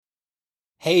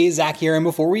Hey, Zach here, and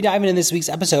before we dive into this week's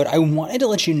episode, I wanted to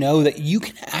let you know that you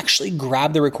can actually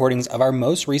grab the recordings of our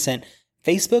most recent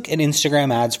Facebook and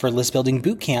Instagram ads for List Building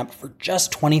Bootcamp for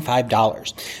just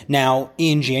 $25. Now,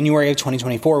 in January of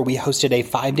 2024, we hosted a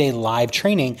 5-day live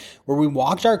training where we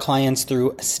walked our clients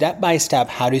through step-by-step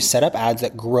how to set up ads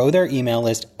that grow their email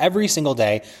list every single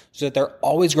day so that they're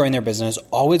always growing their business,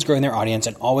 always growing their audience,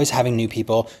 and always having new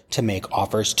people to make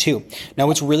offers to. Now,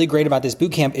 what's really great about this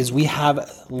bootcamp is we have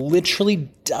literally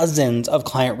dozens of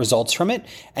client results from it,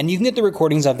 and you can get the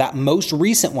recordings of that most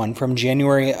recent one from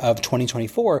January of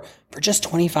 2024 for just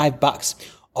 $25.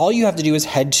 All you have to do is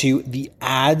head to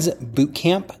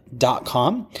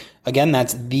theadsbootcamp.com. Again,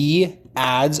 that's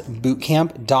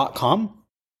theadsbootcamp.com.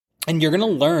 And you're going to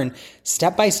learn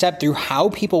step by step through how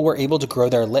people were able to grow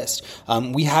their list.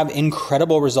 We have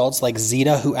incredible results like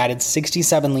Zeta, who added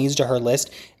 67 leads to her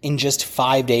list in just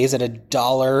 5 days at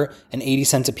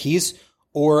 $1.80 a piece.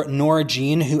 Or Nora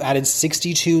Jean, who added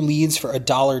 62 leads for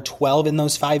 $1.12 in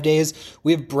those 5 days.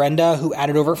 We have Brenda, who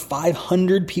added over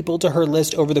 500 people to her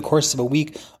list over the course of a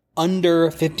week,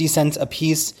 under 50 cents a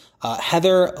piece.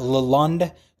 Heather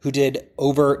Lalonde, who did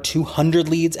over 200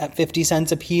 leads at 50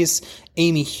 cents a piece.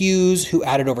 Amy Hughes, who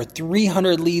added over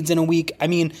 300 leads in a week. I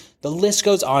mean, the list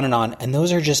goes on, and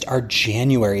those are just our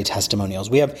January testimonials.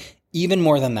 We have even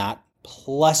more than that,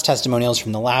 plus testimonials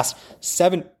from the last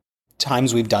 7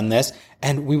 times we've done this,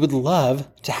 and we would love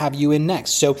to have you in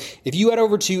next. So if you head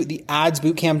over to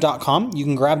theadsbootcamp.com, you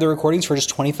can grab the recordings for just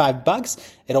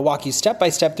 $25. It'll walk you step by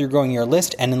step through growing your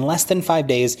list, and in less than 5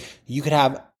 days, you could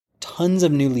have tons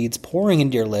of new leads pouring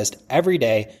into your list every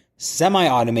day,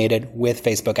 semi-automated with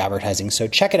Facebook advertising. So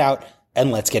check it out,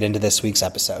 and let's get into this week's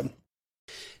episode.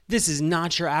 This is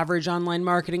Not Your Average Online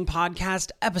Marketing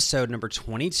Podcast, episode number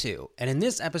 22. And in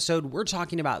this episode, we're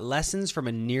talking about lessons from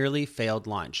a nearly failed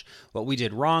launch, what we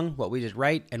did wrong, what we did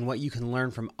right, and what you can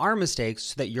learn from our mistakes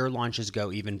so that your launches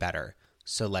go even better.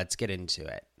 So let's get into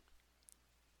it.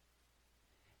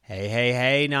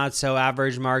 Hey, not so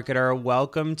average marketer.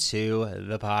 Welcome to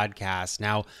the podcast.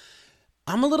 Now,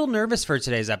 I'm a little nervous for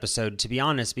today's episode, to be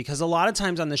honest, because a lot of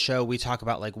times on the show, we talk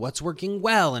about like what's working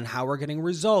well and how we're getting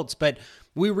results. But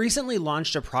we recently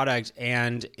launched a product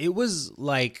and it was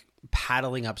like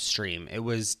paddling upstream. It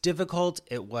was difficult.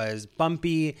 It was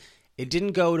bumpy. It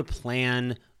didn't go to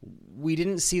plan. We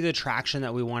didn't see the traction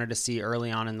that we wanted to see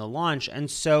early on in the launch. And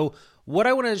so what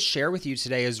I want to share with you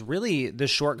today is really the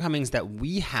shortcomings that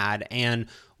we had and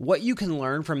what you can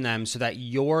learn from them so that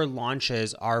your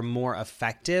launches are more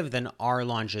effective than our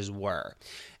launches were.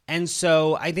 And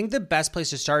so I think the best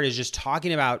place to start is just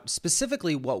talking about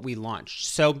specifically what we launched.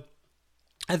 So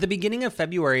at the beginning of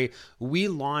February, we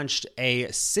launched a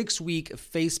 6-week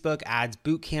Facebook ads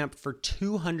bootcamp for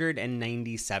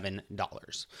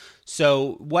 $297.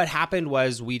 So what happened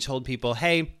was we told people,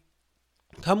 hey,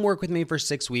 come work with me for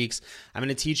 6 weeks. I'm going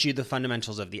to teach you the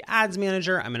fundamentals of the ads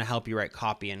manager. I'm going to help you write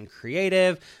copy and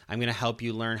creative. I'm going to help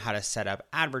you learn how to set up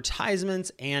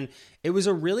advertisements. And it was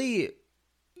a really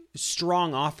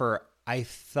strong offer, I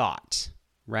thought,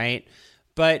 right?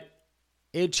 But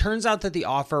it turns out that the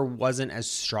offer wasn't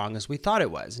as strong as we thought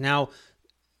it was. Now,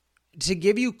 to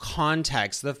give you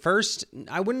context, the first,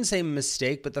 I wouldn't say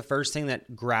mistake, but the first thing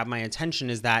that grabbed my attention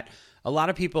is that a lot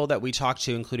of people that we talked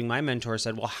to, including my mentor,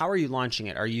 said, well, how are you launching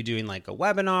it? Are you doing like a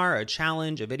webinar, a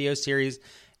challenge, a video series?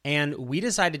 And we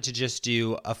decided to just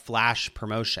do a flash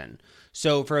promotion.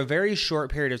 So for a very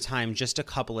short period of time, just a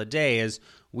couple of days,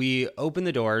 we opened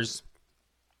the doors.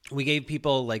 We gave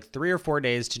people like 3 or 4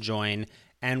 days to join.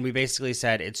 And we basically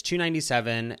said, it's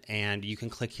 $297 and you can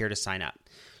click here to sign up.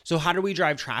 So how do we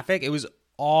drive traffic? It was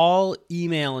all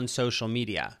email and social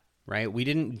media, right? We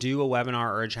didn't do a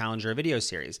webinar or a challenge or a video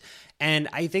series. And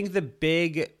I think the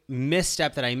big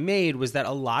misstep that I made was that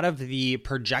a lot of the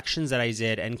projections that I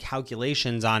did and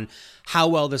calculations on how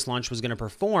well this launch was going to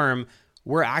perform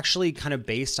were actually kind of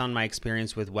based on my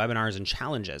experience with webinars and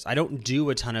challenges. I don't do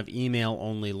a ton of email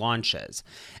only launches.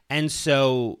 And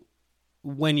so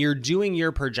when you're doing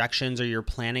your projections or you're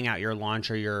planning out your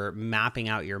launch or you're mapping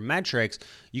out your metrics,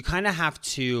 you kind of have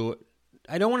to,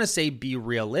 I don't want to say be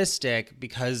realistic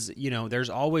because, there's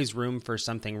always room for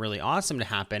something really awesome to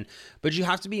happen, but you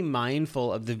have to be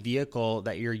mindful of the vehicle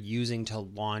that you're using to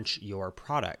launch your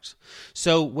product.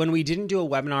 So when we didn't do a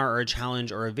webinar or a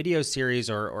challenge or a video series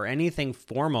or anything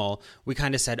formal, we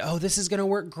kind of said, oh, this is going to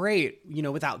work great,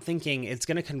 without thinking it's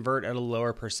going to convert at a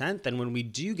lower percent than when we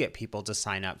do get people to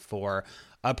sign up for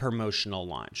a promotional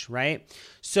launch, right?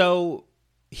 So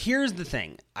here's the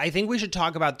thing. I think we should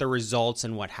talk about the results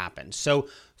and what happened. So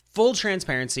full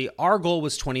transparency, our goal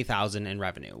was $20,000 in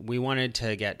revenue. We wanted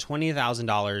to get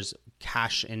 $20,000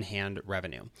 cash in hand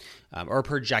revenue, or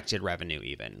projected revenue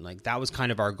even. Like that was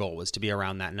kind of our goal, was to be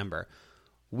around that number.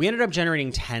 We ended up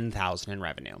generating $10,000 in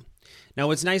revenue. Now,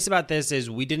 what's nice about this is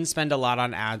we didn't spend a lot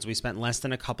on ads. We spent less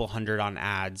than a couple hundred on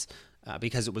ads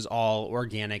because it was all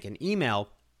organic and email.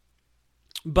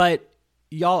 But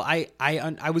y'all,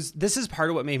 this is part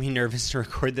of what made me nervous to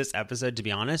record this episode, to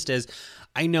be honest, is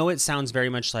I know it sounds very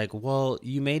much like, well,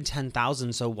 you made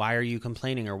 10,000, so why are you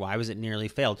complaining, or why was it nearly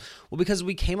failed? Well, because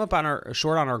we came up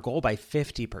short on our goal by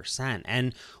 50%.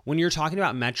 And when you're talking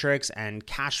about metrics and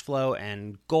cash flow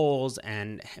and goals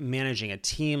and managing a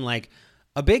team, like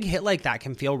a big hit like that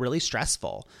can feel really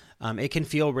stressful. It can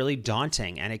feel really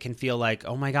daunting, and it can feel like,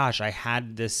 oh my gosh, I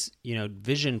had this,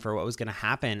 vision for what was going to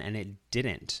happen and it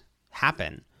didn't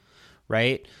happen,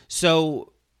 right?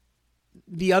 So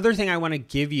the other thing I want to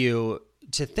give you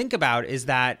to think about is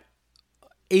that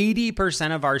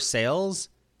 80% of our sales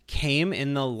came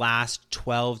in the last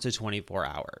 12 to 24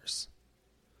 hours.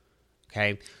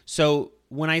 Okay. So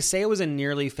when I say it was a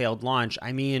nearly failed launch,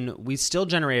 I mean, we still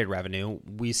generated revenue.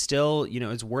 We still,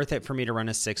 it's worth it for me to run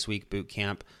a 6-week boot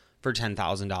camp for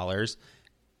 $10,000.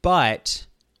 But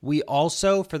we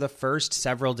also, for the first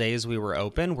several days we were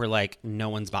open, we're like, no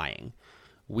one's buying.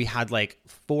 We had like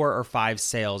 4 or 5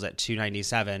 sales at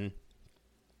 $297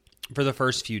 for the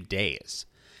first few days.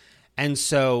 And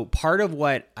so part of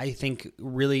what I think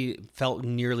really felt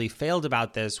nearly failed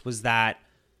about this was that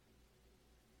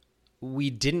we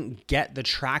didn't get the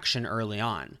traction early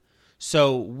on.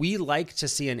 So we like to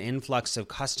see an influx of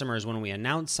customers when we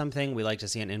announce something. We like to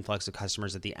see an influx of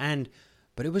customers at the end,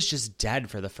 but it was just dead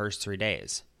for the first 3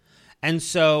 days. And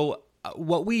so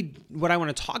what I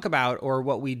want to talk about, or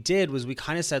what we did, was we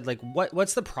kind of said, like,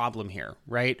 what's the problem here,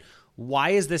 right?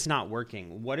 Why is this not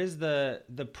working? What is the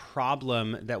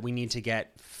problem that we need to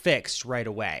get fixed right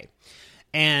away?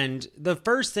 And the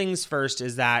first things first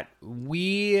is that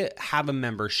we have a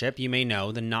membership, you may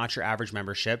know, the Not Your Average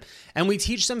membership, and we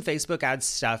teach some Facebook ads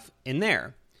stuff in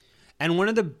there. And one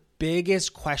of the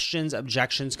biggest questions,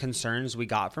 objections, concerns we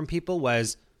got from people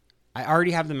was, I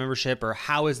already have the membership, or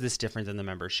how is this different than the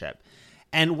membership?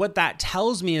 And what that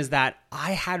tells me is that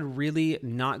I had really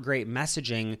not great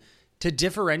messaging to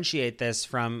differentiate this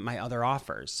from my other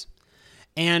offers.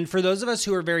 And for those of us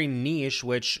who are very niche,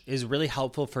 which is really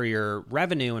helpful for your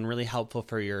revenue and really helpful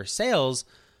for your sales,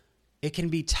 it can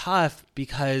be tough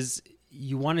because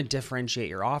you want to differentiate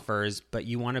your offers, but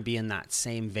you want to be in that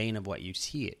same vein of what you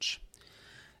teach.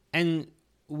 And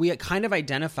we kind of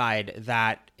identified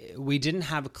that we didn't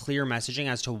have clear messaging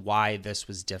as to why this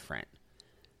was different.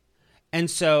 And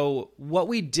so what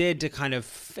we did to kind of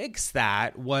fix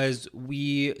that was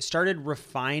we started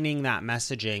refining that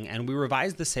messaging, and we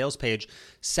revised the sales page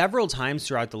several times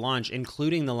throughout the launch,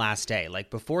 including the last day. Like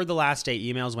before the last day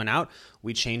emails went out,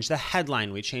 we changed the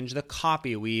headline, we changed the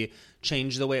copy, we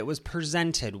changed the way it was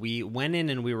presented. We went in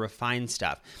and we refined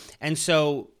stuff. And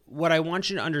so what I want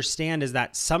you to understand is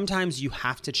that sometimes you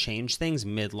have to change things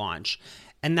mid-launch.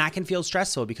 And that can feel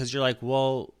stressful because you're like,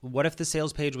 well, what if the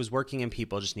sales page was working and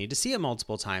people just need to see it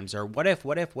multiple times? Or what if?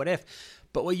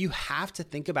 But what you have to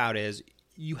think about is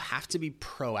you have to be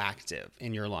proactive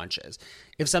in your launches.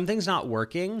 If something's not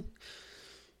working,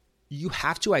 you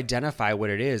have to identify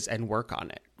what it is and work on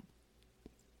it.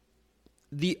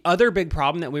 The other big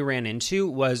problem that we ran into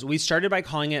was we started by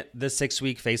calling it the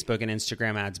 6-week Facebook and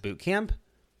Instagram ads bootcamp.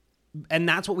 And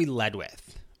that's what we led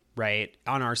with. Right?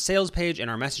 On our sales page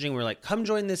and our messaging, we're like, come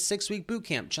join this 6-week boot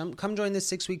camp. Come join this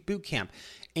 6-week boot camp.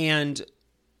 And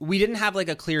we didn't have like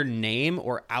a clear name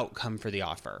or outcome for the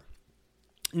offer.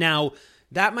 Now,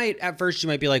 that might, at first you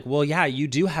might be like, well, yeah, you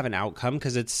do have an outcome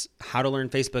because it's how to learn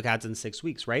Facebook ads in 6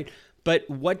 weeks, right? But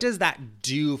what does that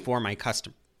do for my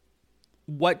customer?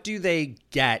 What do they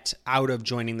get out of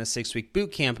joining the 6-week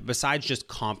boot camp besides just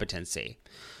competency?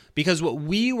 Because what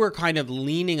we were kind of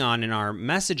leaning on in our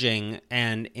messaging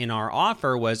and in our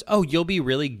offer was, oh, you'll be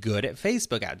really good at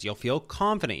Facebook ads. You'll feel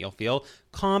confident. You'll feel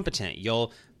competent.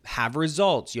 You'll have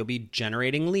results. You'll be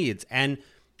generating leads. And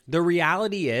the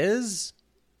reality is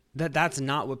that that's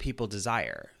not what people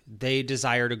desire. They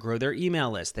desire to grow their email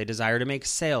list. They desire to make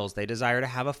sales. They desire to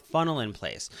have a funnel in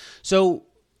place. So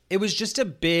it was just a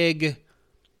big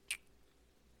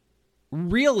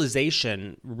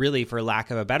realization, really, for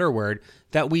lack of a better word,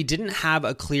 that we didn't have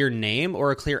a clear name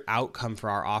or a clear outcome for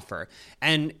our offer.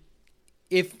 And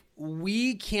if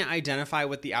we can't identify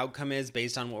what the outcome is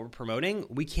based on what we're promoting,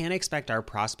 we can't expect our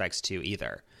prospects to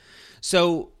either.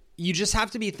 So you just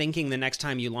have to be thinking the next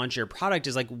time you launch your product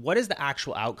is like, what is the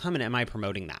actual outcome and am I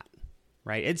promoting that?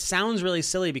 Right? It sounds really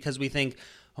silly because we think,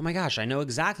 oh my gosh, I know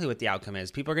exactly what the outcome is.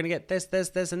 People are going to get this, this,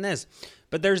 this, and this.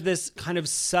 But there's this kind of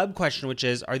sub question, which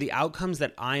is, are the outcomes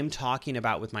that I'm talking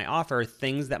about with my offer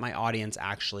things that my audience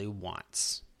actually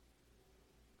wants?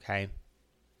 Okay.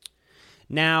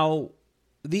 Now,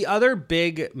 the other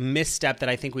big misstep that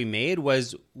I think we made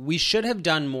was we should have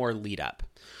done more lead up.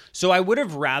 So I would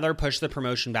have rather pushed the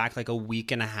promotion back like a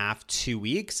week and a half, 2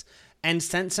 weeks, and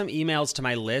sent some emails to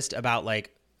my list about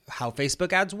like how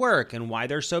Facebook ads work and why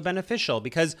they're so beneficial,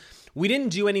 because we didn't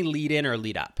do any lead in or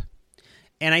lead up.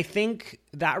 And I think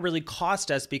that really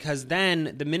cost us, because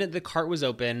then the minute the cart was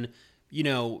open, you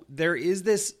know, there is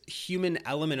this human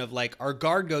element of like our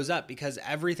guard goes up, because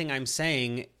everything I'm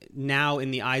saying now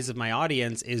in the eyes of my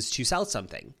audience is to sell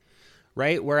something,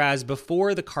 right? Whereas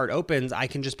before the cart opens, I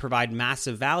can just provide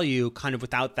massive value kind of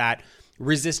without that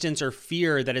resistance or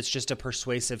fear that it's just a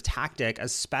persuasive tactic,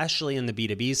 especially in the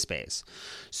B2B space.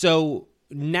 So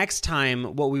next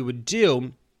time what we would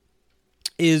do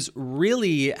is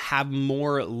really have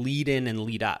more lead in and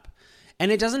lead up.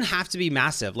 And it doesn't have to be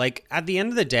massive. Like at the end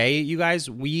of the day, you guys,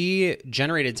 we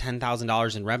generated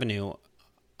 $10,000 in revenue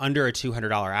under a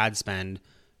 $200 ad spend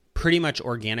pretty much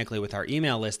organically with our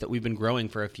email list that we've been growing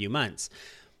for a few months.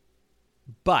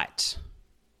 But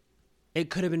it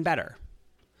could have been better.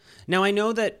 Now, I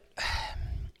know that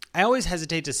I always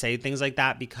hesitate to say things like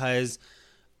that, because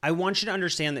I want you to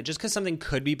understand that just because something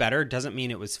could be better doesn't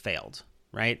mean it was failed,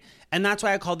 right? And that's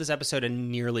why I called this episode a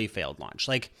nearly failed launch.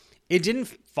 Like, it didn't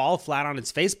fall flat on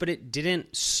its face, but it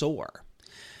didn't soar.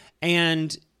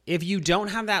 And if you don't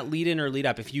have that lead in or lead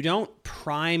up, if you don't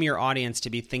prime your audience to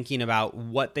be thinking about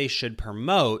what they should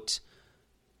promote,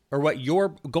 or what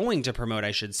you're going to promote,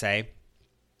 I should say,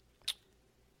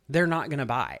 they're not going to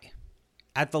buy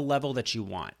at the level that you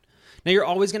want. Now, you're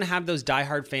always going to have those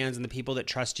diehard fans and the people that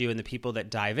trust you and the people that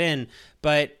dive in,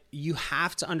 but you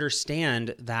have to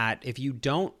understand that if you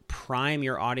don't prime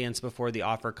your audience before the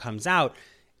offer comes out,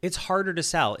 it's harder to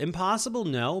sell. Impossible,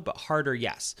 no, but harder,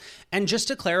 yes. And just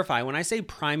to clarify, when I say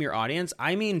prime your audience,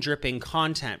 I mean dripping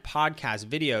content, podcasts,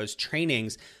 videos,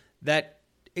 trainings that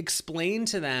explain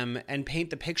to them and paint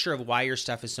the picture of why your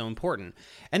stuff is so important.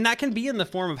 And that can be in the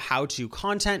form of how-to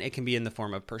content. It can be in the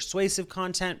form of persuasive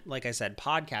content, like I said,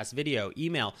 podcast, video,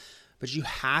 email. But you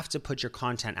have to put your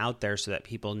content out there so that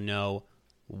people know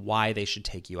why they should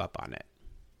take you up on it.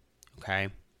 Okay?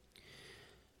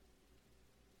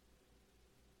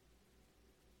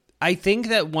 I think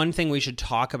that one thing we should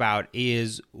talk about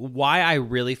is why I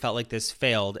really felt like this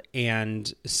failed,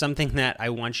 and something that I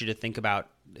want you to think about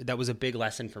that was a big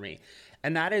lesson for me.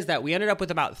 And that is that we ended up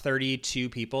with about 32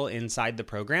 people inside the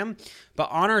program, but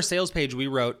on our sales page, we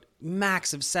wrote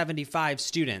max of 75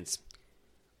 students.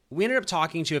 We ended up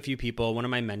talking to a few people, one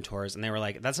of my mentors, and they were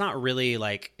like, that's not really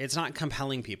like, it's not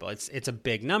compelling people. It's a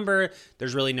big number.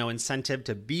 There's really no incentive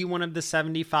to be one of the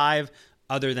 75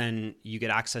 other than you get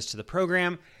access to the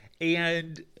program.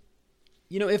 And,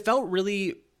 you know, it felt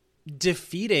really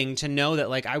defeating to know that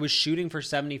like I was shooting for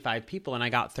 75 people and I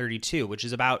got 32, which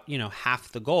is about, you know,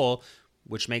 half the goal,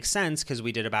 which makes sense because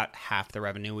we did about half the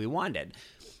revenue we wanted.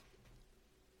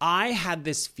 I had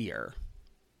this fear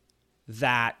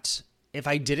that if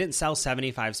I didn't sell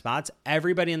 75 spots,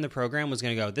 everybody in the program was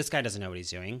going to go, this guy doesn't know what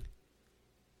he's doing.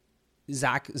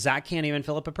 Zach can't even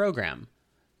fill up a program.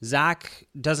 Zach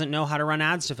doesn't know how to run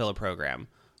ads to fill a program.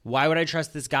 Why would I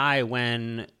trust this guy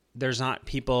when there's not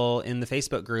people in the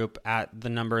Facebook group at the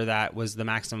number that was the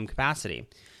maximum capacity?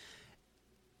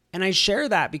 And I share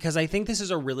that because I think this is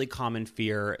a really common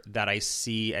fear that I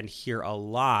see and hear a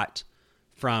lot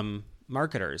from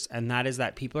marketers, and that is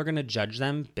that people are going to judge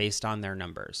them based on their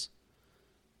numbers.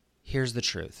 Here's the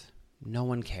truth. No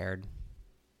one cared.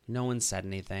 No one said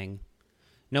anything.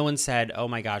 No one said, oh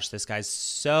my gosh, this guy's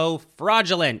so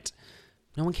fraudulent.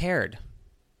 No one cared,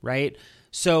 right?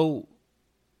 So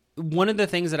one of the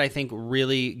things that I think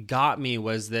really got me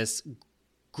was this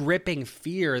gripping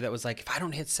fear that was like, if I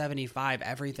don't hit 75,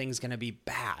 everything's going to be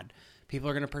bad. People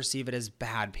are going to perceive it as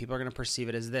bad. People are going to perceive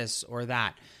it as this or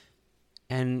that.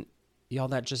 And y'all,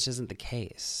 that just isn't the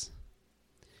case.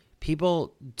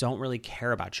 People don't really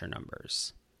care about your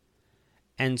numbers.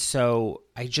 And so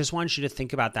I just want you to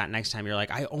think about that next time you're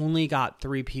like, I only got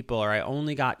 3 people or I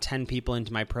only got 10 people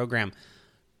into my program.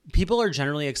 People are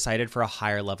generally excited for a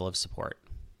higher level of support.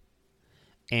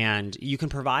 And you can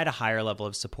provide a higher level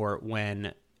of support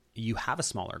when you have a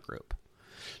smaller group.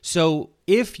 So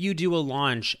if you do a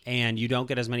launch and you don't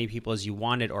get as many people as you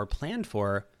wanted or planned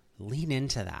for, lean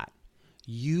into that.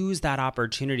 Use that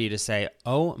opportunity to say,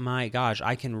 oh my gosh,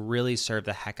 I can really serve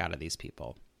the heck out of these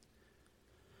people.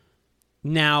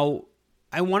 Now,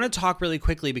 I want to talk really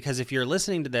quickly because if you're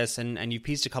listening to this and you've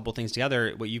pieced a couple things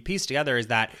together, what you pieced together is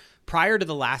that prior to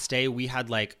the last day, we had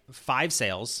like 4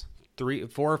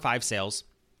 or 5 sales,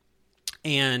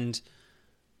 and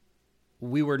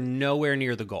we were nowhere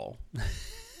near the goal,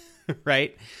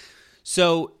 right?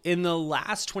 So in the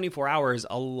last 24 hours,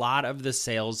 a lot of the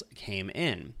sales came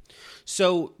in.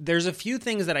 So there's a few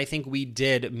things that I think we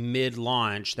did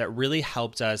mid-launch that really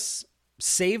helped us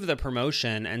save the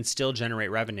promotion and still generate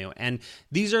revenue. And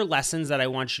these are lessons that I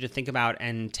want you to think about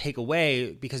and take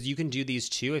away, because you can do these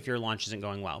too if your launch isn't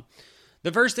going well.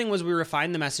 The first thing was we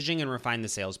refined the messaging and refined the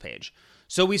sales page.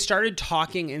 So we started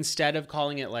talking, instead of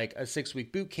calling it like a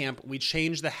 6-week boot camp, we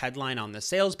changed the headline on the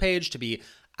sales page to be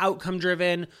outcome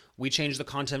driven. We changed the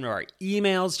content of our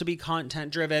emails to be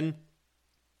content driven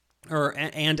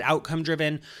and outcome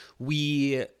driven.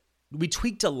 We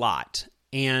tweaked a lot.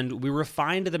 And we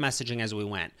refined the messaging as we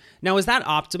went. Now, is that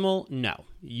optimal? No.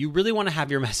 You really want to have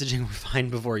your messaging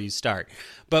refined before you start.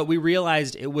 But we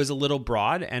realized it was a little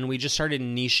broad, and we just started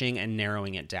niching and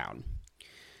narrowing it down.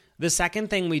 The second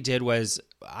thing we did was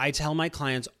I tell my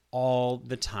clients all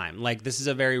the time, like this is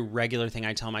a very regular thing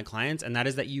I tell my clients, and that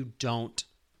is that you don't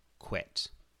quit.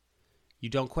 You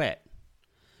don't quit.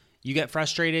 You get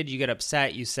frustrated, you get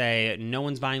upset, you say, no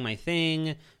one's buying my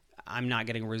thing, I'm not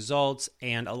getting results.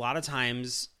 And a lot of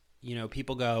times,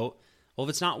 people go, well, if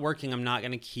it's not working, I'm not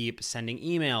going to keep sending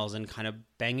emails and kind of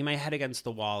banging my head against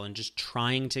the wall and just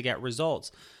trying to get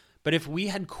results. But if we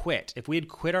had quit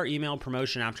our email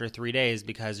promotion after 3 days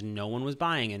because no one was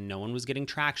buying and no one was getting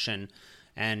traction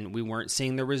and we weren't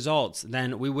seeing the results,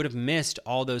 then we would have missed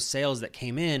all those sales that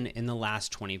came in the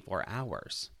last 24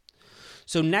 hours.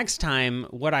 So next time,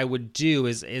 what I would do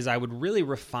is I would really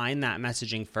refine that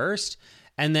messaging first.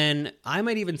 And then I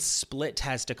might even split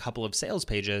test a couple of sales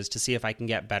pages to see if I can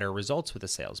get better results with a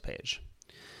sales page.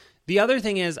 The other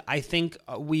thing is, I think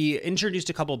we introduced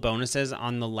a couple bonuses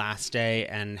on the last day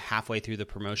and halfway through the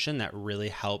promotion that really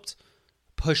helped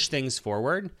push things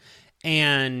forward.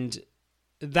 And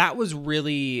that was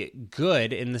really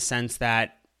good in the sense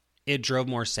that it drove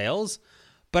more sales.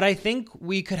 But I think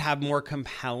we could have more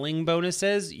compelling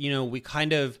bonuses. We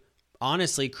kind of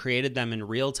honestly created them in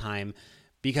real time,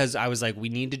 because I was like, we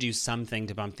need to do something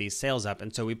to bump these sales up.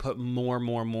 And so we put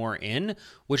more in,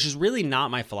 which is really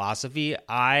not my philosophy.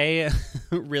 I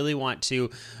really want to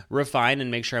refine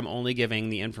and make sure I'm only giving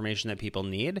the information that people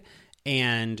need.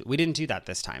 And we didn't do that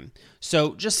this time.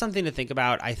 So just something to think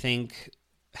about. I think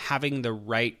having the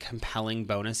right compelling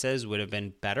bonuses would have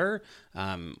been better.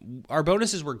 Our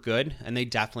bonuses were good and they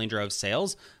definitely drove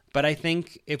sales. But I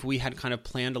think if we had kind of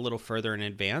planned a little further in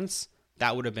advance,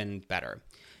 that would have been better.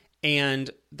 And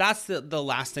that's the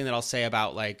last thing that I'll say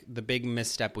about like the big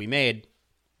misstep we made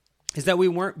is that we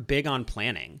weren't big on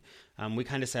planning. We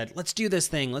kind of said, let's do this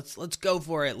thing. Let's go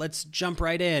for it. Let's jump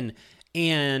right in.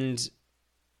 And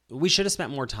we should have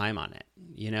spent more time on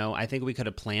it. I think we could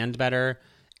have planned better,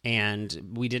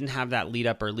 and we didn't have that lead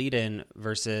up or lead in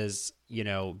versus,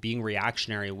 being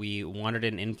reactionary. We wanted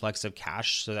an influx of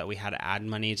cash so that we had ad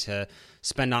money to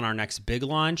spend on our next big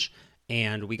launch,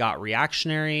 and we got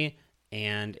reactionary.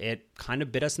 And it kind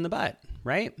of bit us in the butt,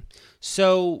 right?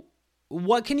 So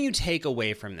what can you take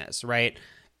away from this, right?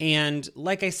 And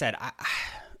like I said,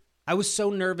 I was so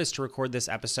nervous to record this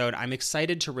episode. I'm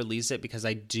excited to release it because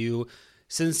I do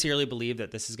sincerely believe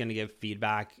that this is going to give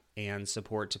feedback and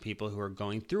support to people who are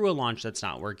going through a launch that's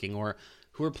not working, or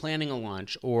who are planning a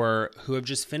launch, or who have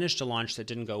just finished a launch that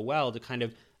didn't go well, to kind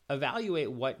of evaluate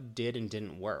what did and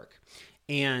didn't work.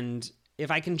 And if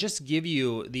I can just give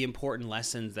you the important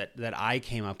lessons that I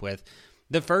came up with,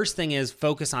 the first thing is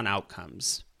focus on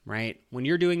outcomes, right? When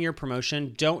you're doing your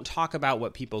promotion, don't talk about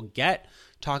what people get,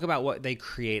 talk about what they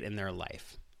create in their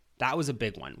life. That was a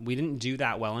big one. We didn't do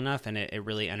that well enough, and it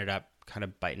really ended up kind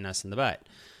of biting us in the butt.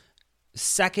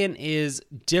 Second is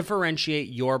differentiate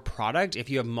your product.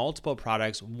 If you have multiple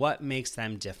products, what makes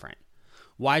them different?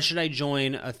 Why should I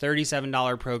join a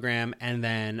 $37 program and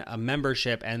then a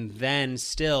membership and then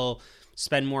still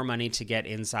spend more money to get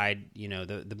inside,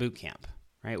 the boot camp,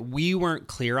 right? We weren't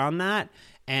clear on that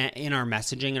in our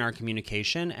messaging and our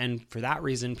communication. And for that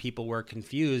reason, people were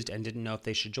confused and didn't know if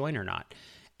they should join or not.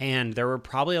 And there were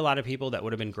probably a lot of people that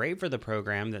would have been great for the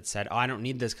program that said, oh, I don't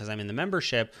need this because I'm in the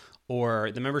membership,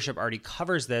 or the membership already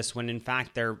covers this, when in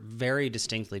fact, they're very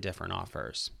distinctly different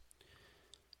offers.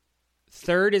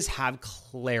 Third is have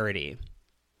clarity.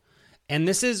 And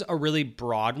this is a really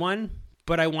broad one,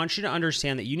 but I want you to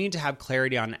understand that you need to have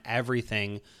clarity on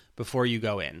everything before you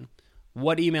go in.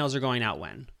 What emails are going out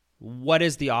when? What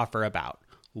is the offer about?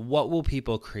 What will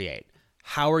people create?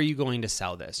 How are you going to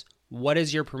sell this? What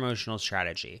is your promotional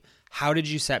strategy? How did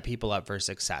you set people up for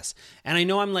success? And I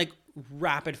know I'm like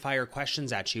rapid fire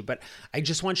questions at you, but I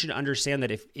just want you to understand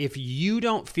that if you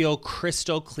don't feel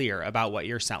crystal clear about what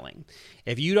you're selling,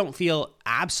 if you don't feel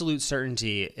absolute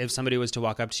certainty, if somebody was to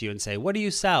walk up to you and say, what do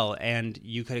you sell? And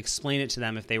you could explain it to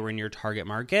them if they were in your target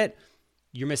market,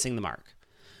 you're missing the mark.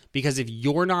 Because if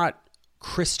you're not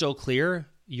crystal clear,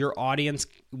 your audience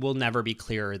will never be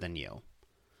clearer than you.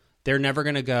 They're never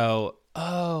going to go,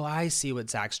 oh, I see what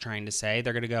Zach's trying to say.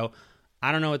 They're going to go,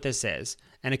 I don't know what this is.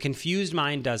 And a confused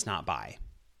mind does not buy.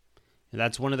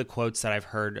 That's one of the quotes that I've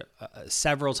heard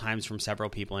several times from several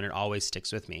people, and it always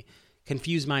sticks with me.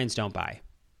 Confused minds don't buy.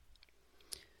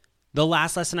 The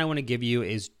last lesson I want to give you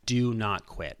is do not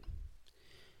quit.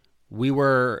 We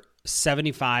were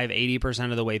 75, 80%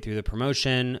 of the way through the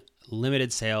promotion,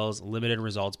 limited sales, limited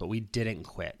results, but we didn't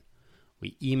quit.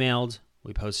 We emailed,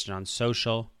 we posted on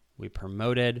social, we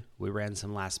promoted, we ran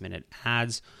some last minute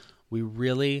ads. We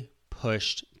really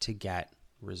pushed to get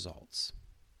results.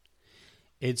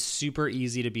 It's super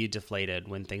easy to be deflated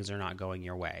when things are not going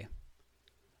your way.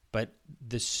 But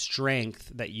the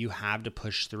strength that you have to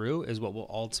push through is what will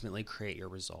ultimately create your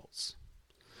results.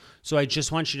 So I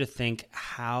just want you to think,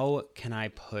 how can I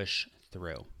push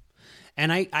through?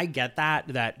 And I get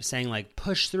that saying like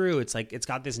push through, it's like it's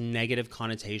got this negative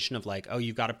connotation of like, oh,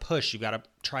 you've got to push, you've got to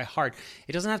try hard.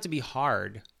 It doesn't have to be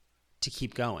hard to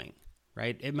keep going,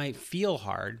 right? It might feel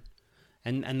hard,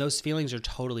 and those feelings are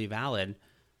totally valid.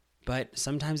 But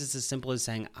sometimes it's as simple as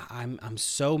saying, I'm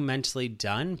so mentally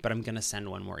done, but I'm going to send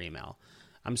one more email.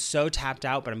 I'm so tapped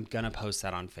out, but I'm going to post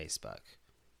that on Facebook,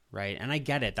 right? And I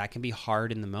get it. That can be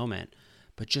hard in the moment.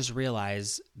 But just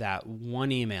realize that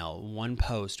one email, one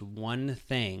post, one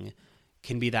thing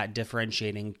can be that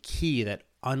differentiating key that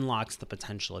unlocks the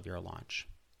potential of your launch.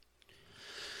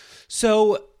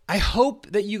 So I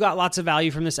hope that you got lots of value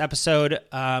from this episode.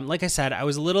 Like I said, I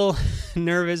was a little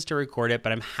nervous to record it,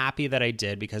 but I'm happy that I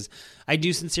did because I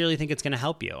do sincerely think it's going to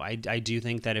help you. I do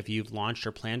think that if you've launched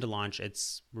or plan to launch,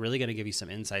 it's really going to give you some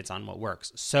insights on what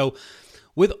works. So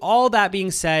with all that being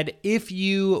said, if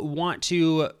you want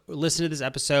to listen to this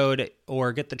episode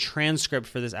or get the transcript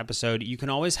for this episode, you can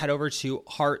always head over to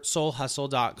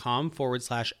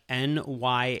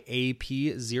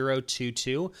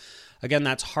heartsoulhustle.com/NYAP022. Again,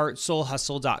 that's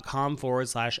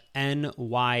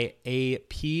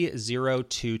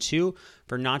heartsoulhustle.com/NYAP022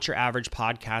 for Not Your Average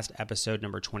Podcast episode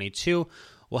number 22.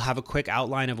 We'll have a quick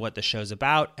outline of what the show's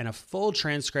about and a full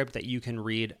transcript that you can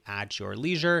read at your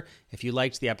leisure. If you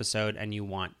liked the episode and you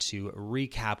want to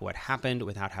recap what happened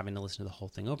without having to listen to the whole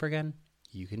thing over again,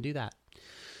 you can do that.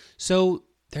 So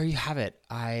there you have it.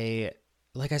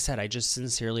 Like I said, I just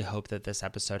sincerely hope that this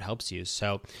episode helps you.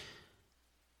 So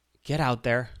get out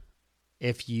there.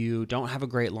 If you don't have a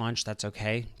great launch, that's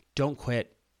okay. Don't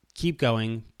quit. Keep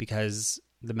going because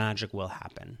the magic will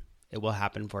happen. It will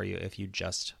happen for you if you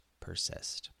just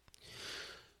persist.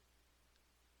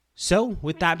 So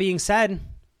with that being said,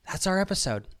 that's our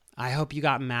episode. I hope you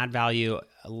got mad value.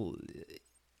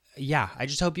 Yeah, I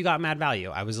just hope you got mad value.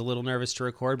 I was a little nervous to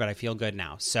record, but I feel good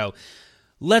now. So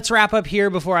let's wrap up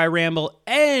here before I ramble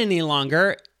any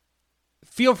longer.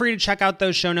 Feel free to check out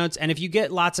those show notes. And if you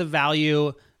get lots of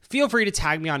value, feel free to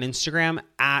tag me on Instagram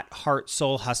at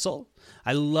HeartSoulHustle.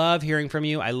 I love hearing from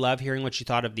you. I love hearing what you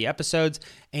thought of the episodes.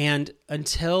 And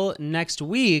until next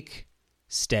week,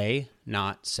 stay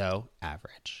not so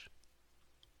average.